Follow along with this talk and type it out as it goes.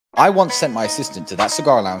I once sent my assistant to that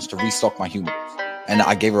cigar lounge to restock my humidors. And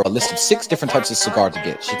I gave her a list of 6 different types of cigar to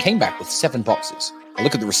get. She came back with 7 boxes. I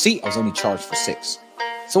look at the receipt, I was only charged for 6.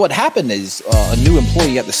 So what happened is a new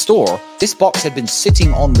employee at the store, this box had been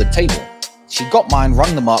sitting on the table. She got mine,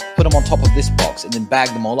 rung them up, put them on top of this box, and then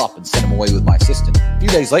bagged them all up and sent them away with my assistant. A few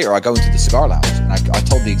days later, I go into the cigar lounge, and I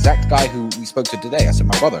told the exact guy who we spoke to today, I said,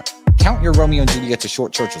 my brother, count your Romeo and Juliet to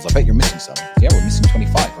short Churchills. I bet you're missing some. Yeah, we're missing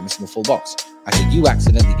 25. We're missing a full box. I said, you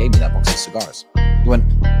accidentally gave me that box of cigars. He went,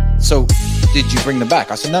 so did you bring them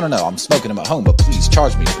back? I said, no, I'm smoking them at home, but please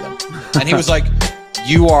charge me for them. And he was like,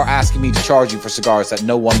 you are asking me to charge you for cigars that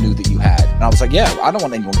no one knew that you had. And I was like, yeah, I don't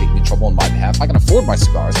want anyone getting in trouble on my behalf. I can afford my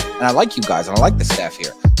cigars, and I like you guys, and I like the staff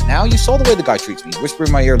here. Now you saw the way the guy treats me. Whisper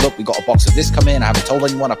in my ear, look, we got a box of this come in. I haven't told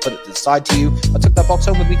anyone. I put it to the side to you. I took that box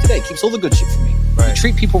home with me today. It keeps all the good shit for me. Right. You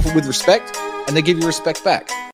treat people with respect, and they give you respect back.